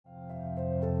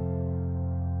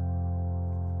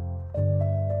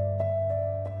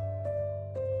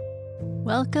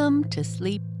Welcome to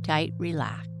Sleep Tight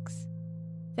Relax.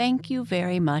 Thank you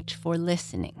very much for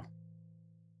listening.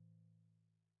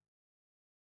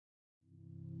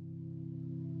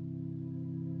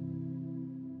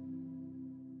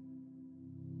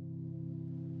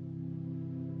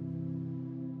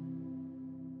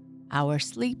 Our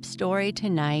sleep story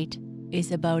tonight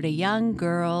is about a young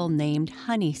girl named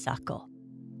Honeysuckle,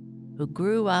 who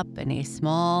grew up in a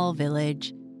small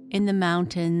village in the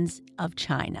mountains of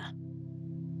China.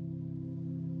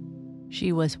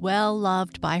 She was well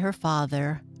loved by her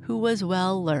father, who was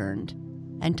well learned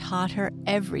and taught her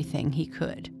everything he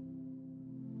could.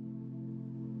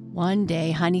 One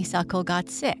day, Honeysuckle got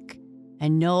sick,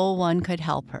 and no one could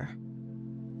help her.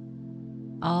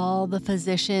 All the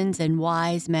physicians and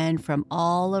wise men from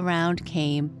all around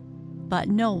came, but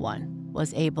no one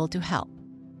was able to help.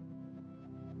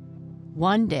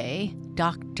 One day,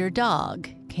 Dr. Dog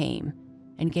came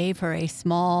and gave her a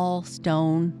small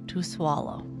stone to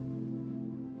swallow.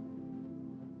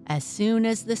 As soon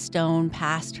as the stone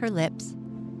passed her lips,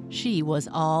 she was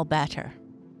all better.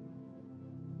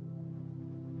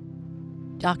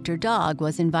 Dr. Dog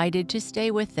was invited to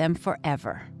stay with them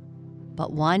forever,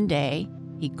 but one day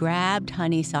he grabbed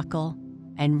Honeysuckle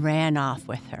and ran off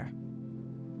with her.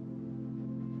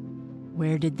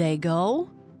 Where did they go?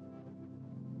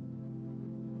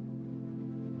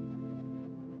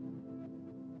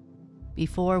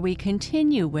 Before we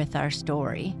continue with our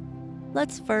story,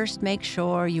 let's first make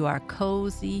sure you are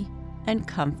cozy and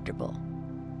comfortable.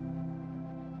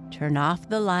 Turn off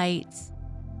the lights,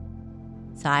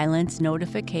 silence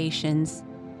notifications,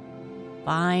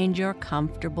 find your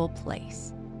comfortable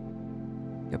place,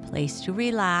 your place to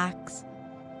relax,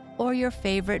 or your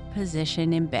favorite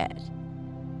position in bed.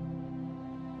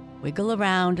 Wiggle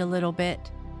around a little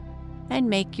bit and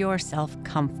make yourself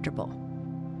comfortable.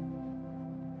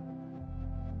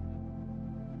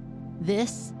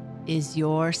 This is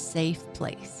your safe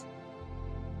place,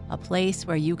 a place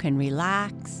where you can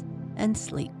relax and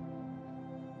sleep,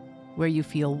 where you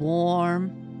feel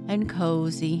warm and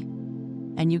cozy,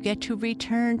 and you get to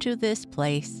return to this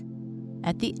place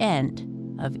at the end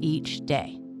of each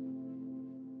day.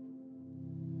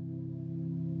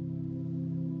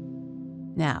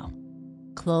 Now,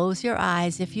 close your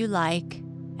eyes if you like,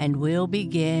 and we'll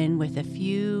begin with a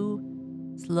few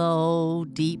slow,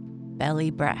 deep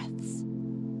belly breaths.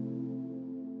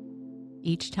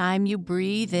 Each time you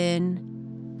breathe in,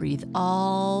 breathe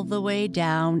all the way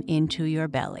down into your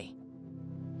belly.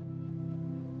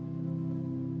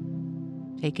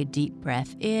 Take a deep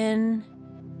breath in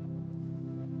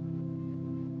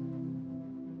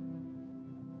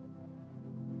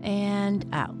and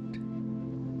out.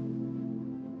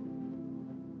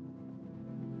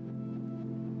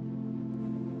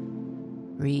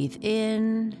 Breathe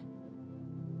in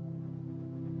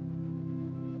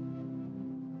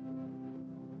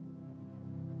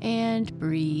and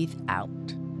breathe out.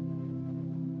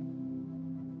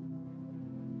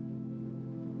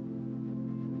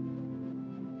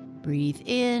 Breathe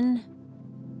in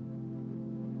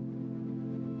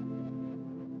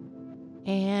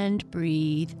and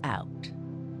breathe out.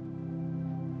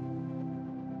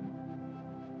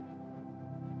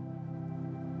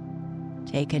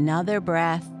 Take another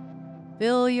breath,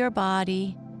 fill your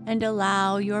body, and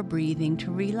allow your breathing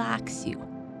to relax you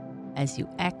as you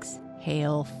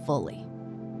exhale fully.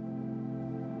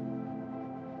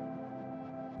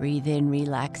 Breathe in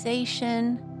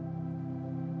relaxation.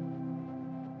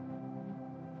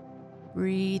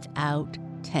 Breathe out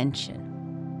tension.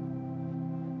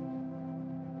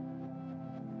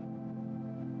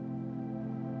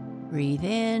 Breathe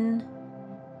in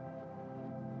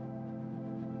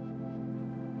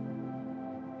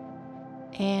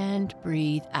and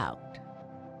breathe out.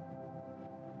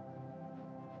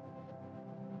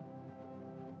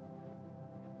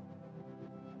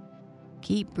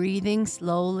 Keep breathing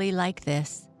slowly like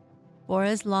this for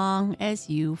as long as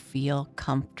you feel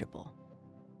comfortable.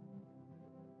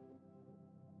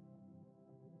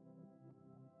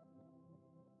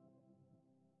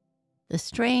 The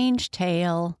Strange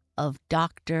Tale of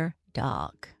Dr.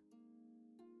 Dog.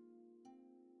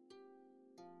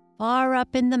 Far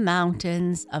up in the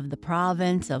mountains of the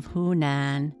province of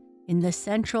Hunan, in the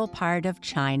central part of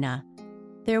China,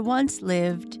 there once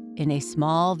lived in a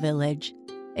small village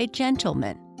a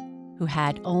gentleman who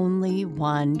had only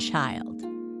one child.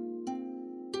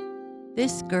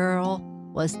 This girl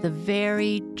was the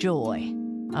very joy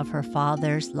of her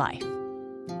father's life.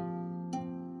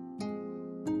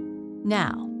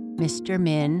 Now, Mr.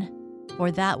 Min,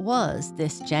 for that was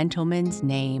this gentleman's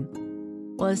name,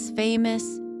 was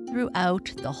famous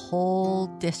throughout the whole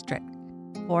district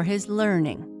for his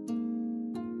learning.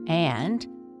 And,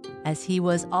 as he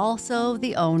was also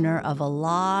the owner of a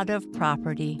lot of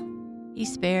property, he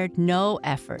spared no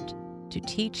effort to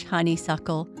teach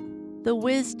Honeysuckle the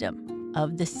wisdom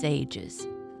of the sages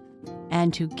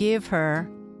and to give her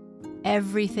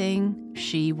everything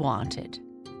she wanted.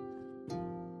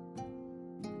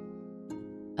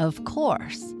 Of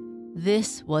course,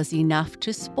 this was enough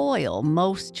to spoil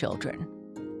most children,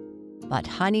 but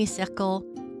Honeysuckle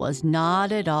was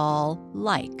not at all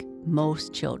like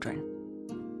most children.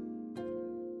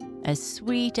 As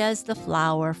sweet as the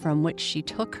flower from which she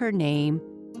took her name,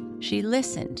 she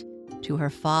listened to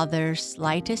her father's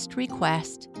slightest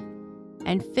request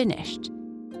and finished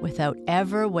without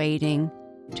ever waiting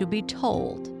to be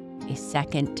told a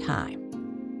second time.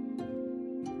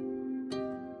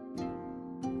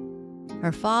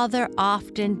 Her father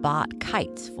often bought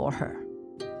kites for her,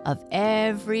 of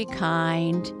every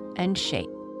kind and shape.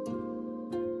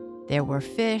 There were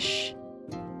fish,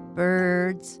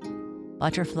 birds,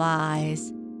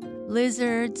 butterflies,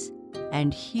 lizards,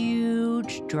 and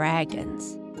huge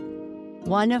dragons,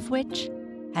 one of which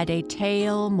had a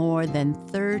tail more than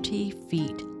 30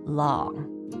 feet long.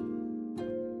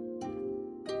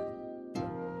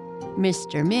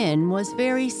 Mr. Min was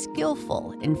very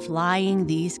skillful in flying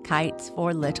these kites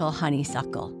for little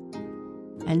Honeysuckle,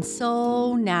 and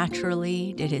so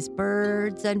naturally did his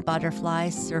birds and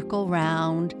butterflies circle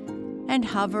round and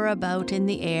hover about in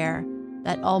the air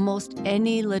that almost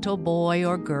any little boy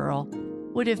or girl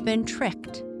would have been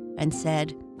tricked and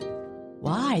said,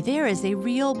 "Why, there is a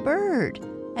real bird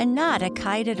and not a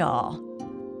kite at all."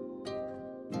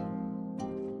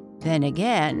 Then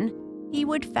again, he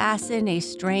would fasten a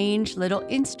strange little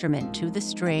instrument to the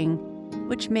string,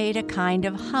 which made a kind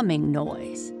of humming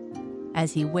noise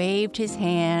as he waved his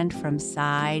hand from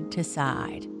side to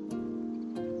side.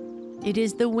 "It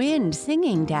is the wind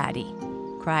singing, Daddy,"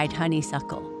 cried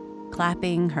Honeysuckle,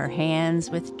 clapping her hands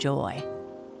with joy,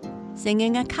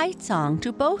 "singing a kite song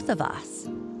to both of us."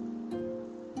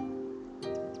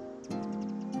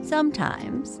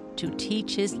 Sometimes, to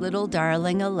teach his little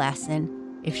darling a lesson,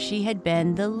 if she had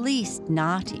been the least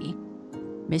naughty,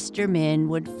 Mr. Min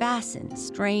would fasten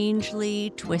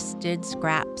strangely twisted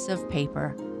scraps of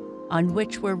paper on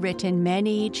which were written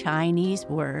many Chinese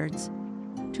words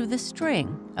to the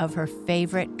string of her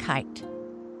favorite kite.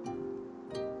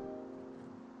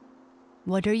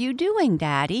 "What are you doing,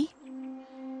 Daddy?"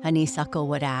 Honeysuckle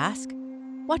would ask.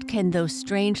 "What can those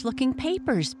strange-looking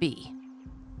papers be?"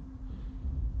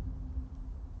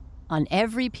 "On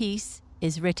every piece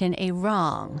is written a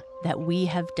wrong that we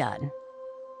have done."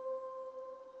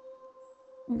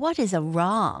 "What is a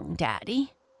wrong,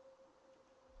 Daddy?"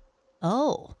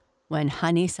 "Oh, when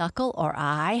Honeysuckle or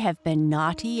I have been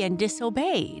naughty and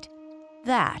disobeyed,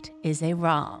 that is a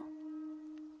wrong,"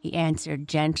 he answered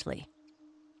gently.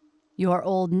 "Your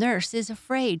old nurse is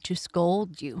afraid to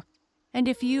scold you, and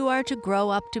if you are to grow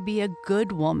up to be a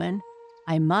good woman,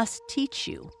 I must teach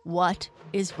you what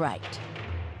is right."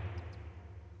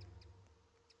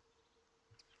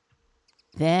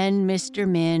 Then Mr.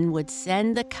 Min would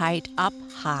send the kite up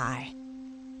high,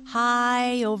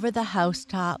 high over the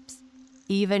housetops,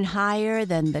 even higher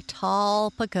than the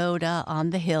tall pagoda on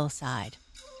the hillside.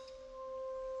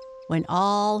 When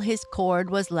all his cord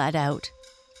was let out,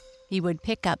 he would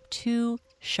pick up 2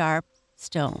 sharp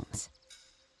stones,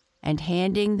 and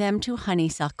handing them to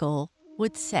Honeysuckle,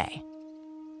 would say,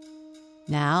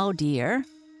 "Now, dear,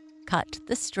 cut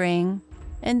the string,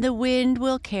 and the wind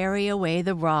will carry away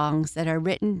the wrongs that are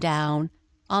written down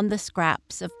on the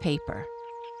scraps of paper."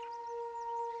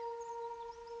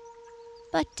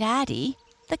 "But, Daddy,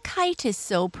 the kite is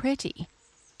so pretty.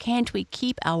 Can't we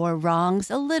keep our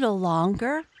wrongs a little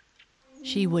longer?"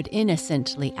 she would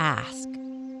innocently ask.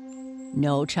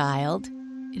 "No, child,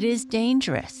 it is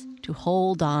dangerous to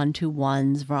hold on to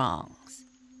one's wrongs.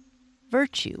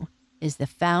 Virtue is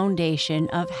the foundation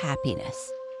of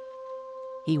happiness,"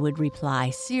 he would reply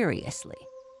seriously,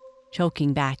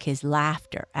 choking back his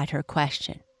laughter at her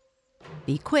question.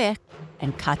 "Be quick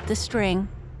and cut the string."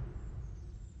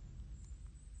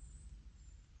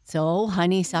 So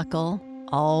Honeysuckle,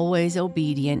 always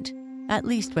obedient, at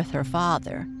least with her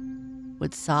father,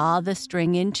 would saw the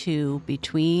string in 2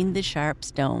 between the sharp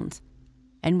stones,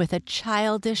 and with a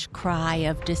childish cry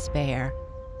of despair,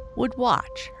 would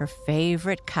watch her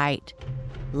favorite kite,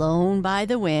 blown by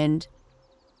the wind,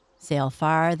 sail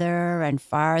farther and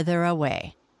farther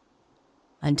away,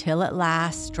 until at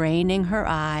last, straining her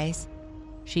eyes,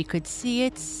 she could see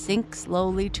it sink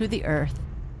slowly to the earth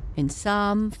in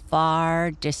some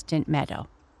far distant meadow.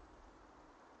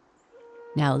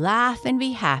 "Now laugh and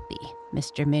be happy,"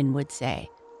 Mr. Min would say,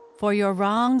 for your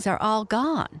wrongs are all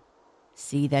gone.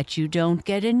 See that you don't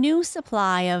get a new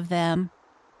supply of them."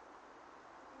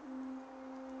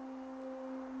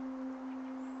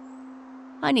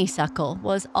 Honeysuckle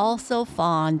was also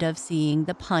fond of seeing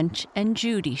the Punch and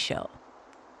Judy show,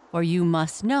 for you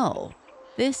must know,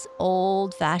 this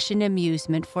old-fashioned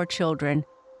amusement for children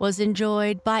was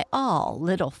enjoyed by all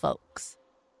little folks.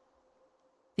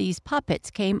 These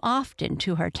puppets came often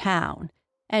to her town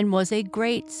and was a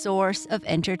great source of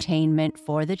entertainment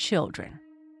for the children.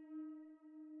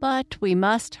 But we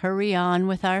must hurry on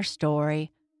with our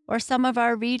story, or some of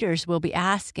our readers will be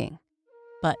asking,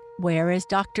 "But where is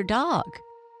Dr. Dog?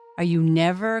 Are you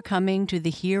never coming to the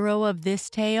hero of this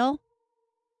tale?"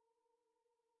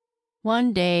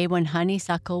 One day when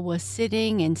Honeysuckle was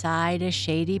sitting inside a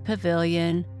shady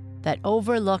pavilion that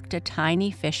overlooked a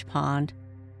tiny fish pond,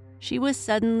 she was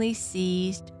suddenly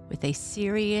seized with a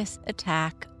serious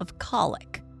attack of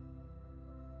colic.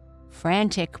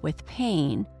 Frantic with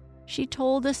pain, she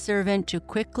told a servant to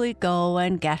quickly go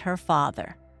and get her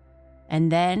father,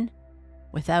 and then,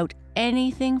 without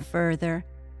anything further,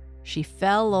 she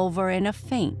fell over in a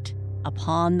faint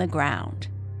upon the ground.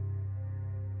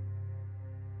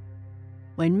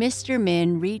 When Mr.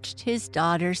 Min reached his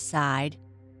daughter's side,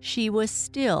 she was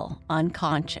still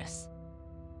unconscious.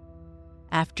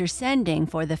 After sending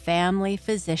for the family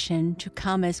physician to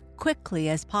come as quickly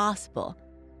as possible,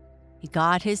 he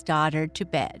got his daughter to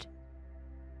bed.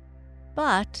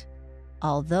 But,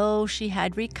 although she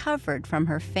had recovered from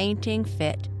her fainting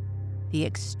fit, the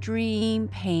extreme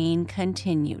pain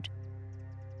continued,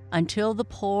 until the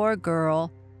poor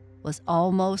girl was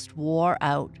almost wore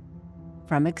out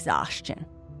from exhaustion.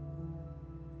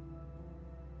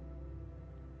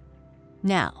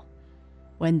 Now,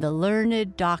 when the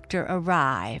learned doctor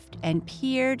arrived and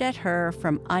peered at her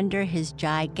from under his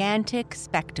gigantic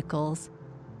spectacles,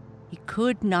 he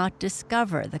could not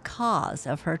discover the cause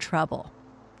of her trouble.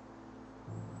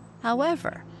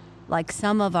 However, like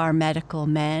some of our medical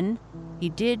men, he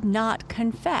did not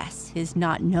confess his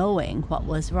not knowing what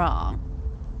was wrong,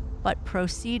 but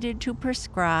proceeded to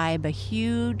prescribe a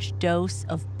huge dose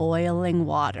of boiling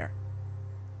water,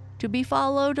 to be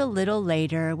followed a little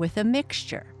later with a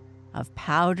mixture of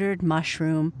powdered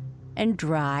mushroom and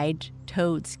dried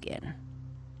toad skin.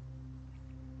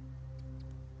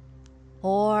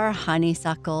 Poor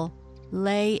Honeysuckle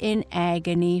lay in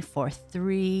agony for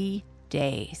 3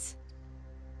 days,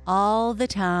 all the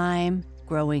time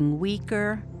growing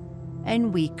weaker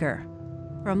and weaker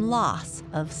from loss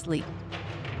of sleep.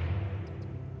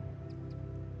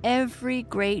 Every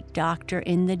great doctor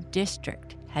in the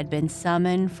district had been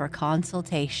summoned for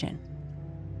consultation.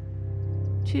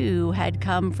 2 had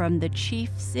come from the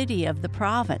chief city of the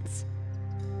province,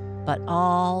 but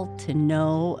all to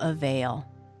no avail.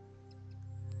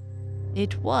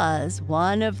 It was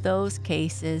one of those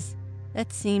cases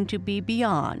that seemed to be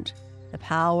beyond the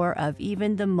power of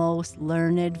even the most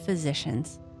learned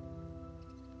physicians.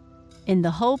 In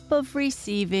the hope of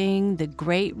receiving the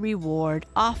great reward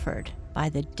offered by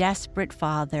the desperate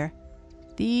father,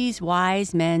 these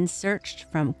wise men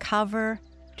searched from cover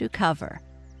to cover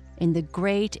in the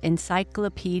great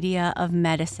encyclopedia of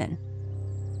medicine,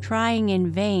 trying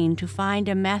in vain to find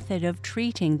a method of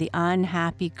treating the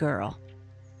unhappy girl.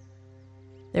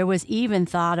 There was even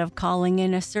thought of calling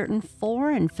in a certain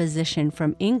foreign physician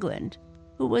from England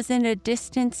who was in a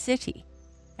distant city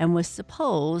and was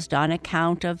supposed, on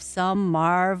account of some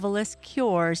marvelous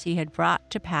cures he had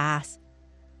brought to pass,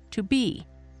 to be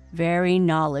very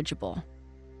knowledgeable.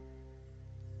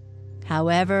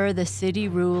 However, the city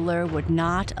ruler would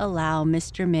not allow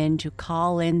Mr. Min to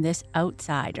call in this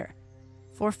outsider,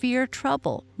 for fear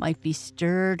trouble might be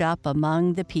stirred up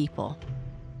among the people.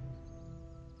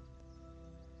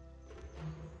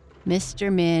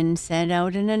 Mr. Min sent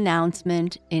out an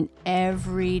announcement in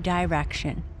every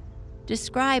direction,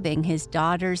 describing his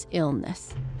daughter's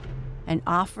illness and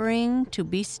offering to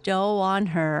bestow on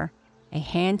her a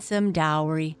handsome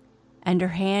dowry and her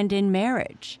hand in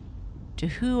marriage to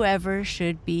whoever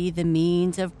should be the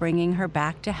means of bringing her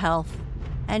back to health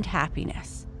and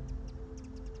happiness.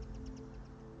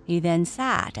 He then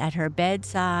sat at her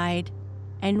bedside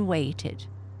and waited,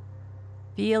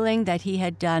 feeling that he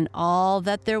had done all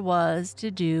that there was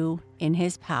to do in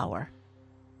his power.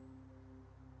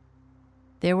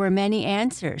 There were many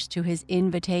answers to his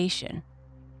invitation.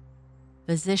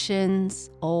 Physicians,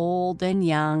 old and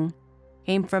young,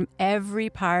 came from every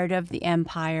part of the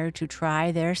empire to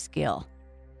try their skill.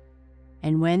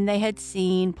 And when they had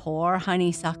seen poor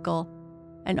Honeysuckle,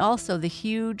 and also the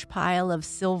huge pile of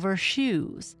silver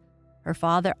shoes her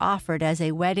father offered as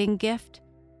a wedding gift,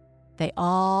 they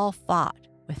all fought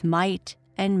with might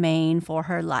and main for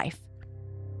her life,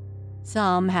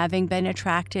 some having been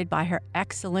attracted by her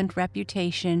excellent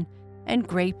reputation and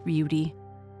great beauty,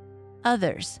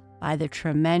 others by the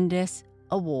tremendous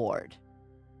award.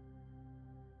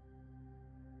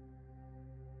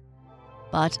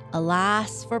 But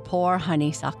alas for poor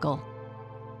Honeysuckle,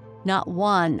 not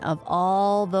one of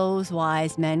all those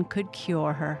wise men could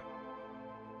cure her.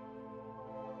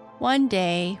 One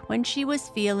day, when she was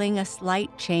feeling a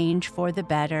slight change for the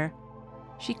better,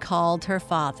 she called her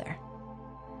father,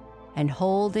 and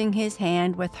holding his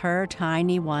hand with her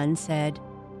tiny one, said,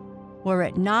 "Were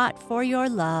it not for your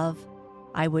love,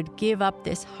 I would give up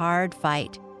this hard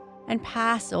fight and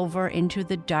pass over into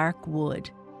the dark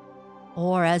wood,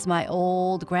 or as my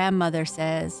old grandmother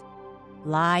says,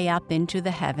 fly up into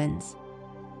the heavens.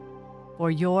 For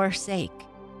your sake,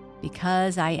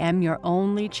 because I am your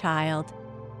only child,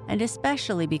 and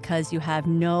especially because you have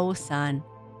no son,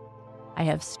 I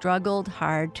have struggled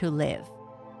hard to live.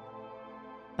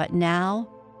 But now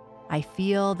I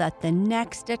feel that the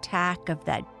next attack of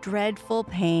that dreadful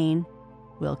pain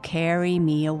will carry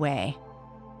me away.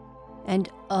 And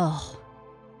oh,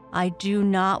 I do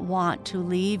not want to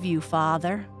leave you,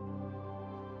 Father."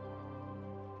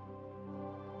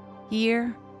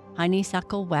 Here,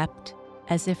 Honeysuckle wept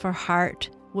as if her heart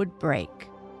would break,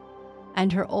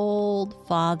 and her old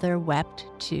father wept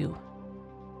too,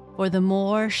 for the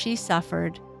more she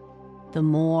suffered, the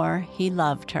more he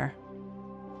loved her.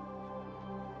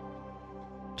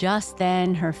 Just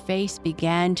then her face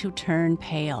began to turn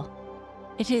pale.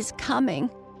 "It is coming.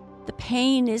 The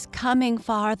pain is coming,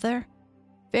 Father.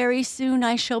 Very soon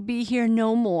I shall be here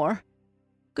no more.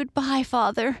 Goodbye,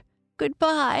 Father.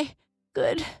 Goodbye.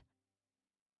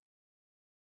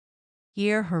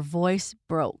 Here her voice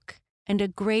broke, and a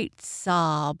great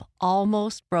sob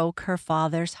almost broke her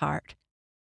father's heart.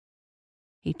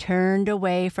 He turned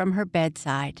away from her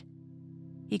bedside.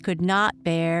 He could not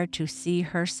bear to see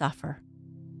her suffer.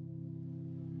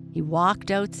 He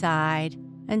walked outside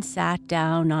and sat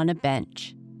down on a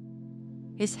bench.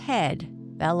 His head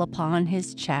fell upon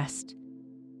his chest,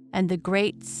 and the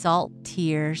great salt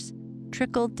tears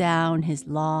trickled down his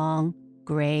long,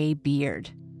 gray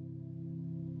beard.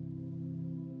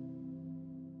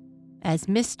 As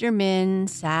Mr. Min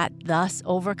sat thus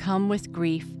overcome with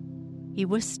grief, he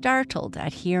was startled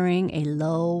at hearing a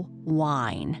low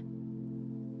whine.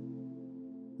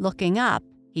 Looking up,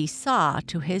 he saw,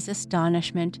 to his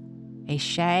astonishment, a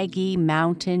shaggy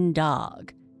mountain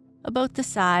dog, about the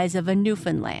size of a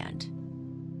Newfoundland.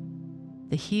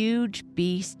 The huge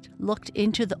beast looked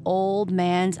into the old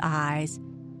man's eyes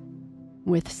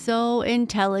with so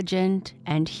intelligent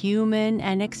and human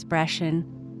an expression,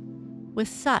 with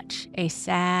such a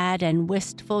sad and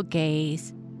wistful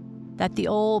gaze, that the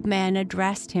old man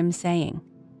addressed him, saying,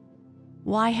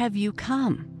 "Why have you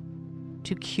come?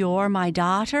 To cure my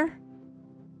daughter?"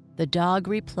 The dog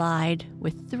replied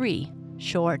with 3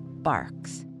 short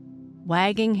barks,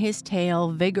 wagging his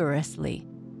tail vigorously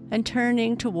and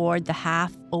turning toward the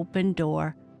half-open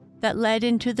door that led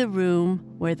into the room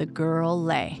where the girl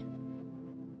lay.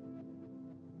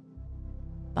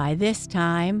 By this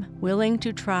time, willing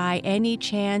to try any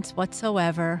chance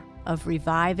whatsoever of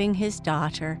reviving his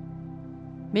daughter,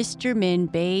 Mr. Min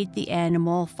bade the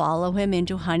animal follow him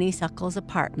into Honeysuckle's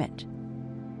apartment.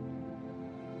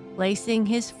 Placing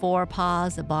his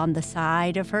forepaws upon the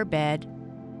side of her bed,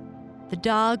 the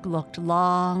dog looked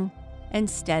long and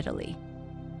steadily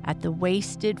at the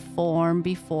wasted form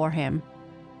before him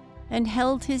and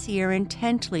held his ear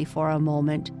intently for a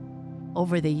moment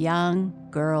over the young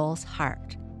girl's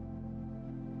heart.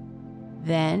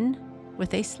 Then,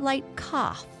 with a slight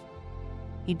cough,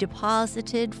 he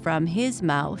deposited from his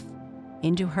mouth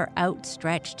into her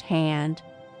outstretched hand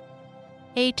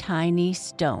a tiny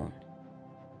stone.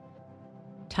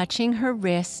 Touching her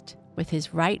wrist with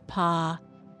his right paw,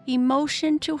 he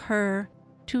motioned to her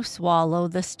to swallow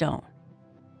the stone.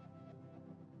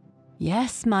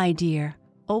 "Yes, my dear,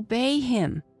 obey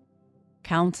him,"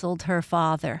 counseled her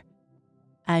father,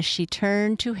 as she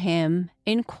turned to him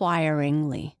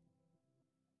inquiringly.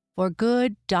 "For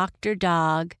good Dr.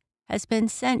 Dog has been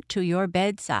sent to your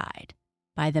bedside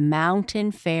by the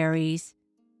mountain fairies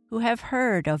who have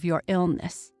heard of your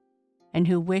illness and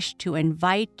who wish to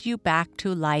invite you back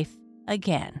to life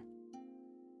again."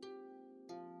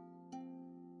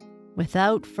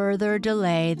 Without further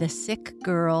delay, the sick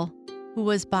girl, who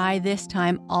was by this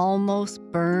time almost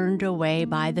burned away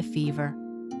by the fever,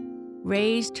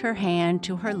 raised her hand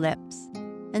to her lips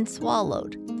and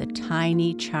swallowed the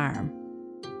tiny charm.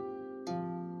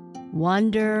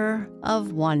 Wonder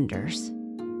of wonders!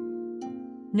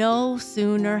 No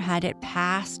sooner had it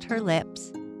passed her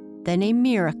lips Then a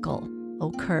miracle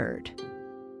occurred.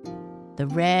 The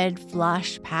red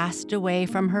flush passed away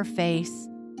from her face.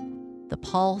 The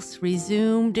pulse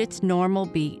resumed its normal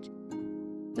beat.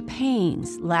 The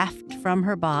pains left from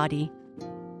her body,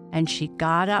 and she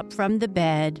got up from the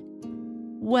bed,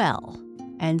 well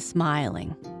and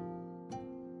smiling.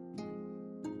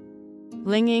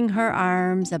 Flinging her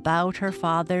arms about her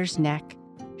father's neck,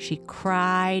 she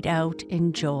cried out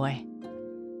in joy,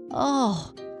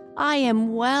 "Oh, I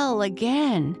am well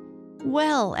again,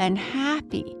 well and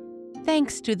happy,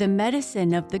 thanks to the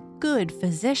medicine of the good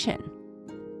physician."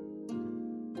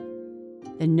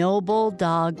 The noble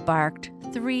dog barked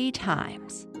 3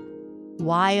 times,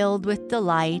 wild with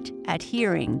delight at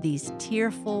hearing these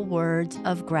tearful words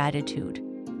of gratitude,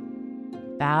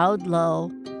 bowed low,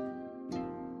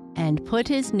 and put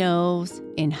his nose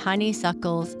in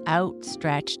Honeysuckle's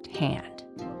outstretched hand.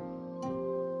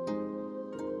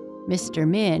 Mr.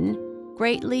 Min,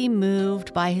 greatly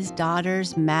moved by his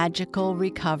daughter's magical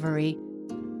recovery,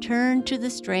 turned to the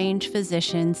strange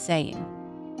physician, saying,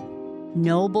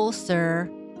 "Noble sir,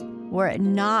 were it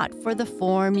not for the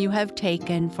form you have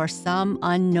taken for some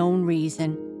unknown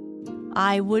reason,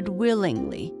 I would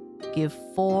willingly give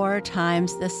 4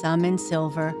 times the sum in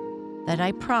silver that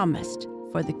I promised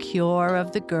for the cure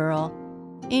of the girl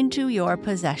into your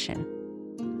possession.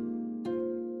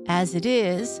 As it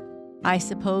is, I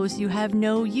suppose you have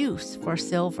no use for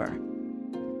silver.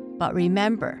 But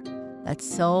remember that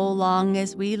so long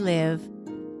as we live,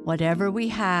 whatever we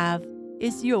have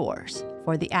is yours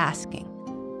for the asking.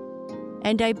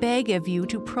 And I beg of you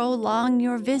to prolong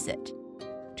your visit,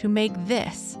 to make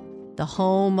this the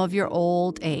home of your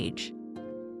old age.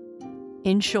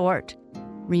 In short,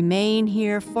 remain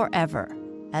here forever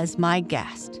as my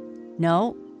guest.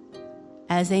 No,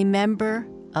 as a member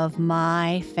of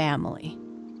my family."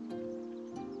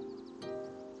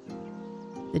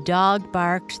 The dog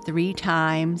barked 3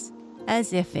 times,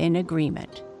 as if in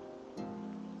agreement.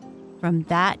 From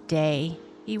that day,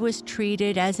 he was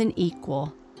treated as an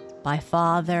equal by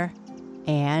father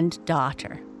and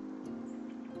daughter.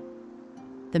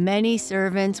 The many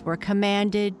servants were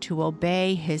commanded to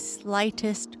obey his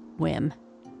slightest whim,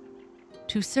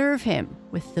 to serve him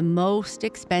with the most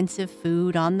expensive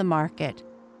food on the market,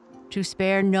 to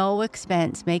spare no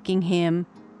expense making him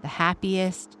the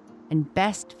happiest and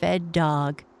best-fed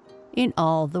dog in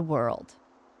all the world.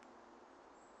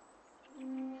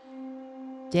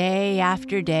 Day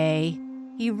after day,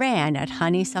 he ran at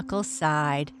Honeysuckle's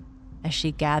side as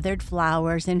she gathered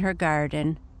flowers in her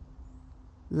garden,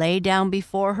 lay down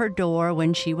before her door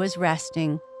when she was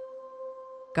resting,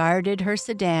 guarded her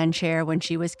sedan chair when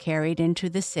she was carried into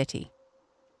the city.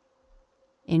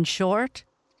 In short,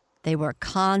 they were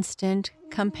constant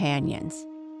companions.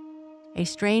 A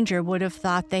stranger would have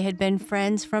thought they had been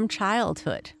friends from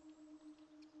childhood.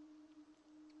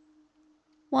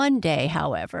 One day,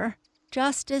 however,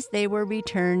 just as they were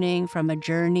returning from a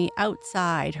journey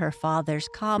outside her father's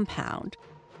compound,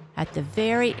 at the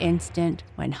very instant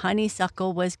when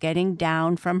Honeysuckle was getting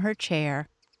down from her chair,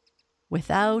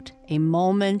 without a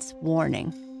moment's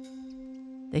warning,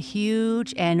 the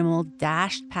huge animal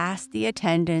dashed past the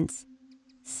attendants,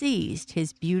 seized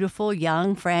his beautiful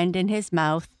young friend in his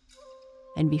mouth,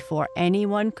 and before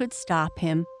anyone could stop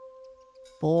him,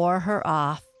 bore her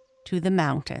off to the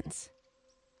mountains.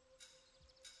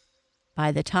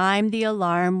 By the time the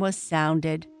alarm was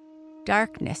sounded,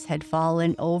 darkness had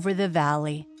fallen over the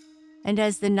valley, and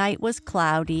as the night was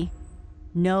cloudy,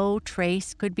 no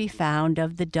trace could be found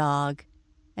of the dog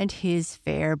and his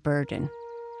fair burden.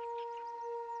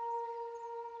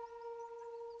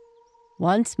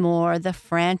 Once more, the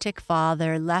frantic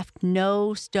father left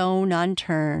no stone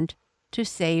unturned to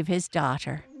save his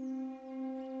daughter.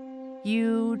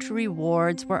 Huge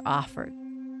rewards were offered.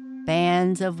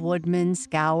 Bands of woodmen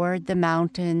scoured the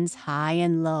mountains high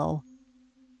and low.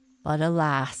 But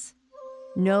alas,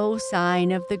 no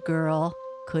sign of the girl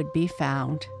could be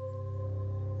found.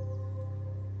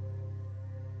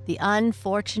 The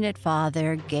unfortunate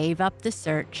father gave up the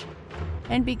search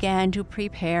and began to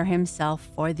prepare himself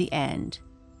for the end.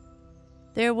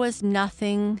 There was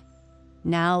nothing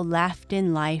now left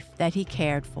in life that he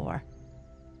cared for,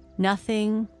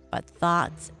 nothing but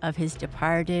thoughts of his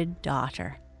departed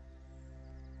daughter.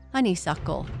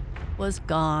 Honeysuckle was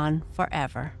gone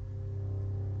forever.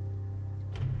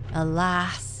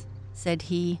 "Alas," said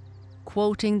he,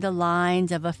 quoting the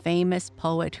lines of a famous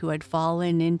poet who had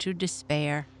fallen into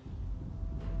despair,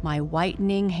 "my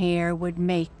whitening hair would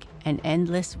make an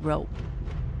endless rope,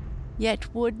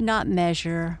 yet would not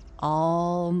measure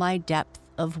all my depth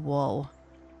of woe."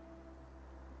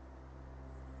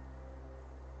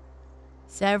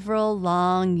 Several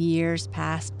long years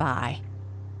passed by,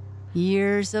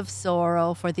 years of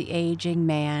sorrow for the aging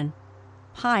man,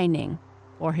 pining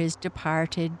for his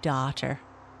departed daughter.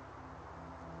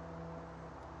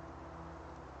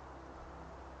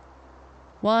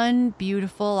 One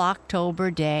beautiful October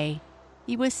day,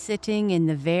 he was sitting in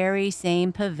the very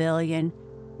same pavilion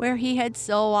where he had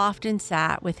so often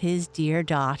sat with his dear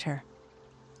daughter.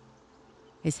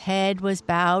 His head was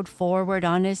bowed forward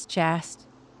on his chest.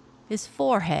 His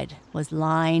forehead was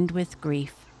lined with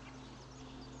grief.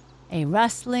 A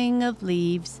rustling of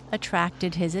leaves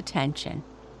attracted his attention.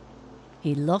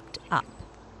 He looked up.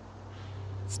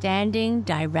 Standing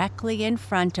directly in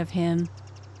front of him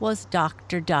was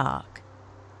Dr. Dog,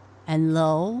 and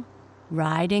lo,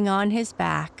 riding on his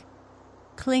back,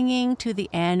 clinging to the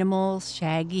animal's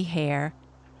shaggy hair,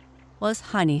 was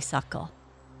Honeysuckle,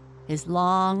 his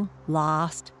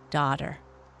long-lost daughter.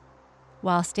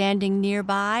 While standing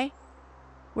nearby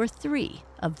were 3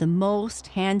 of the most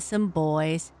handsome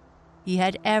boys he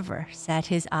had ever set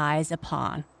his eyes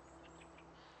upon.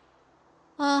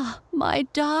 "Ah, my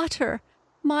daughter,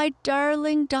 my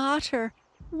darling daughter,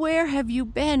 where have you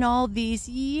been all these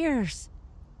years?"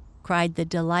 cried the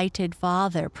delighted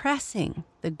father, pressing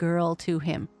the girl to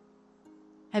him.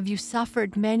 "Have you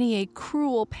suffered many a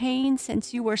cruel pain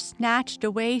since you were snatched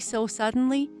away so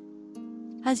suddenly?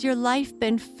 Has your life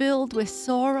been filled with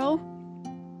sorrow?"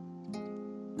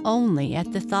 "Only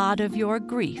at the thought of your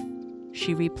grief,"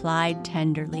 she replied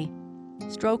tenderly,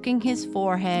 stroking his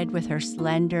forehead with her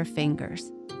slender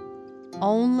fingers.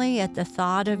 "Only at the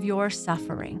thought of your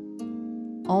suffering.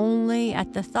 Only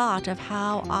at the thought of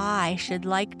how I should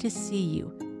like to see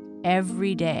you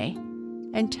every day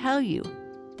and tell you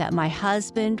that my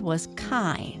husband was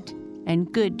kind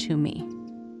and good to me.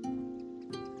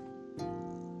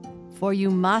 For you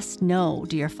must know,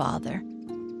 dear father,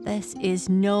 this is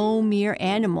no mere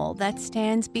animal that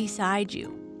stands beside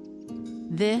you.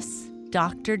 This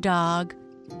Dr. Dog,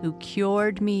 who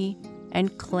cured me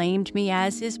and claimed me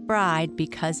as his bride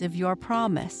because of your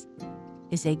promise,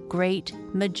 is a great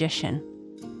magician.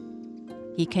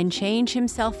 He can change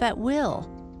himself at will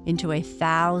into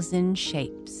 1,000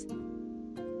 shapes.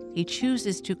 He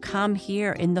chooses to come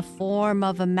here in the form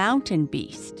of a mountain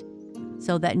beast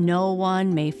so that no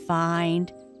one may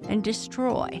find and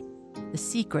destroy the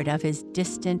secret of his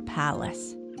distant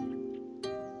palace."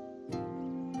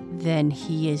 "Then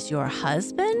he is your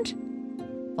husband?"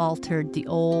 faltered the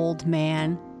old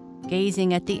man,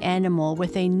 gazing at the animal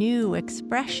with a new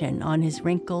expression on his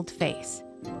wrinkled face.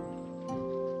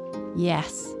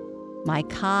 "Yes, my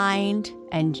kind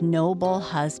and noble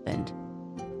husband,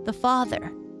 the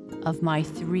father of my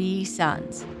 3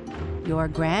 sons, your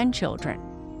grandchildren,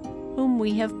 whom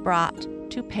we have brought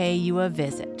to pay you a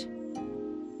visit."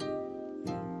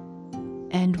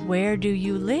 "And where do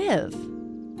you live?"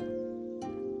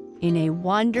 "In a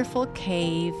wonderful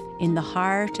cave in the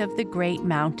heart of the great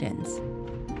mountains.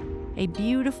 A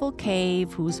beautiful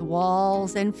cave whose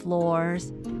walls and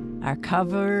floors are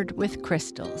covered with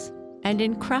crystals and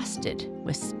encrusted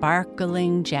with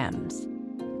sparkling gems.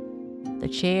 The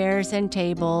chairs and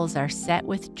tables are set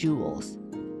with jewels.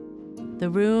 The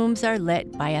rooms are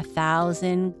lit by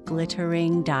 1,000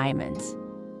 glittering diamonds.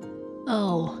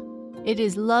 Oh, it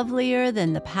is lovelier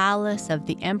than the palace of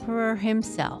the emperor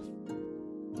himself.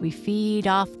 We feed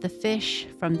off the fish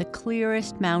from the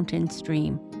clearest mountain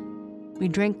stream. We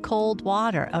drink cold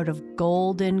water out of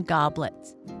golden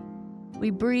goblets. We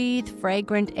breathe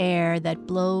fragrant air that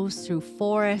blows through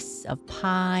forests of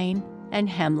pine and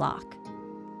hemlock.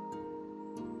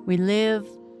 We live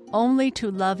only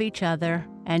to love each other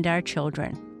and our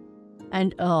children.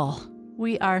 And oh,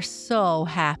 we are so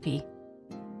happy.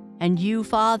 And you,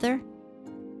 Father,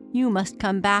 you must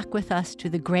come back with us to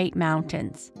the great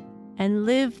mountains and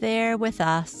live there with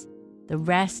us the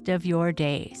rest of your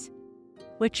days,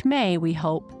 which may, we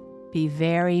hope, be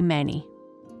very many."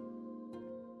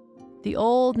 The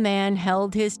old man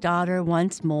held his daughter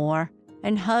once more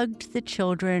and hugged the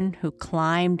children who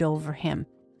climbed over him,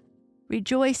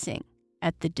 rejoicing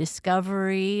at the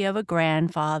discovery of a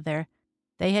grandfather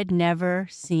they had never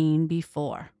seen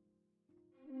before.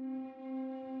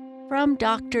 From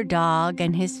Dr. Dog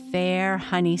and his fair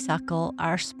Honeysuckle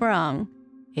are sprung,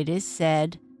 it is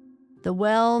said, the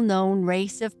well-known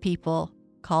race of people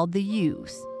called the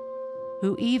Yu's,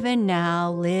 who even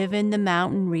now live in the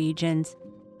mountain regions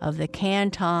of the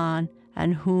Canton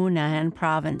and Hunan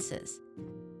provinces.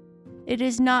 It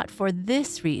is not for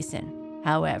this reason,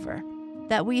 however,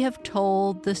 that we have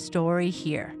told the story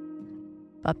here,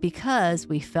 but because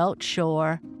we felt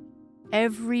sure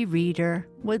every reader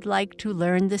would like to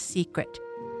learn the secret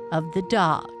of the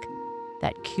dog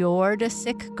that cured a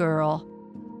sick girl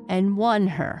and won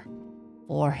her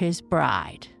for his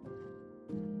bride.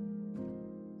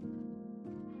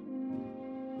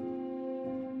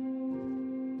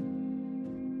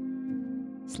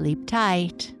 Sleep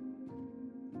tight.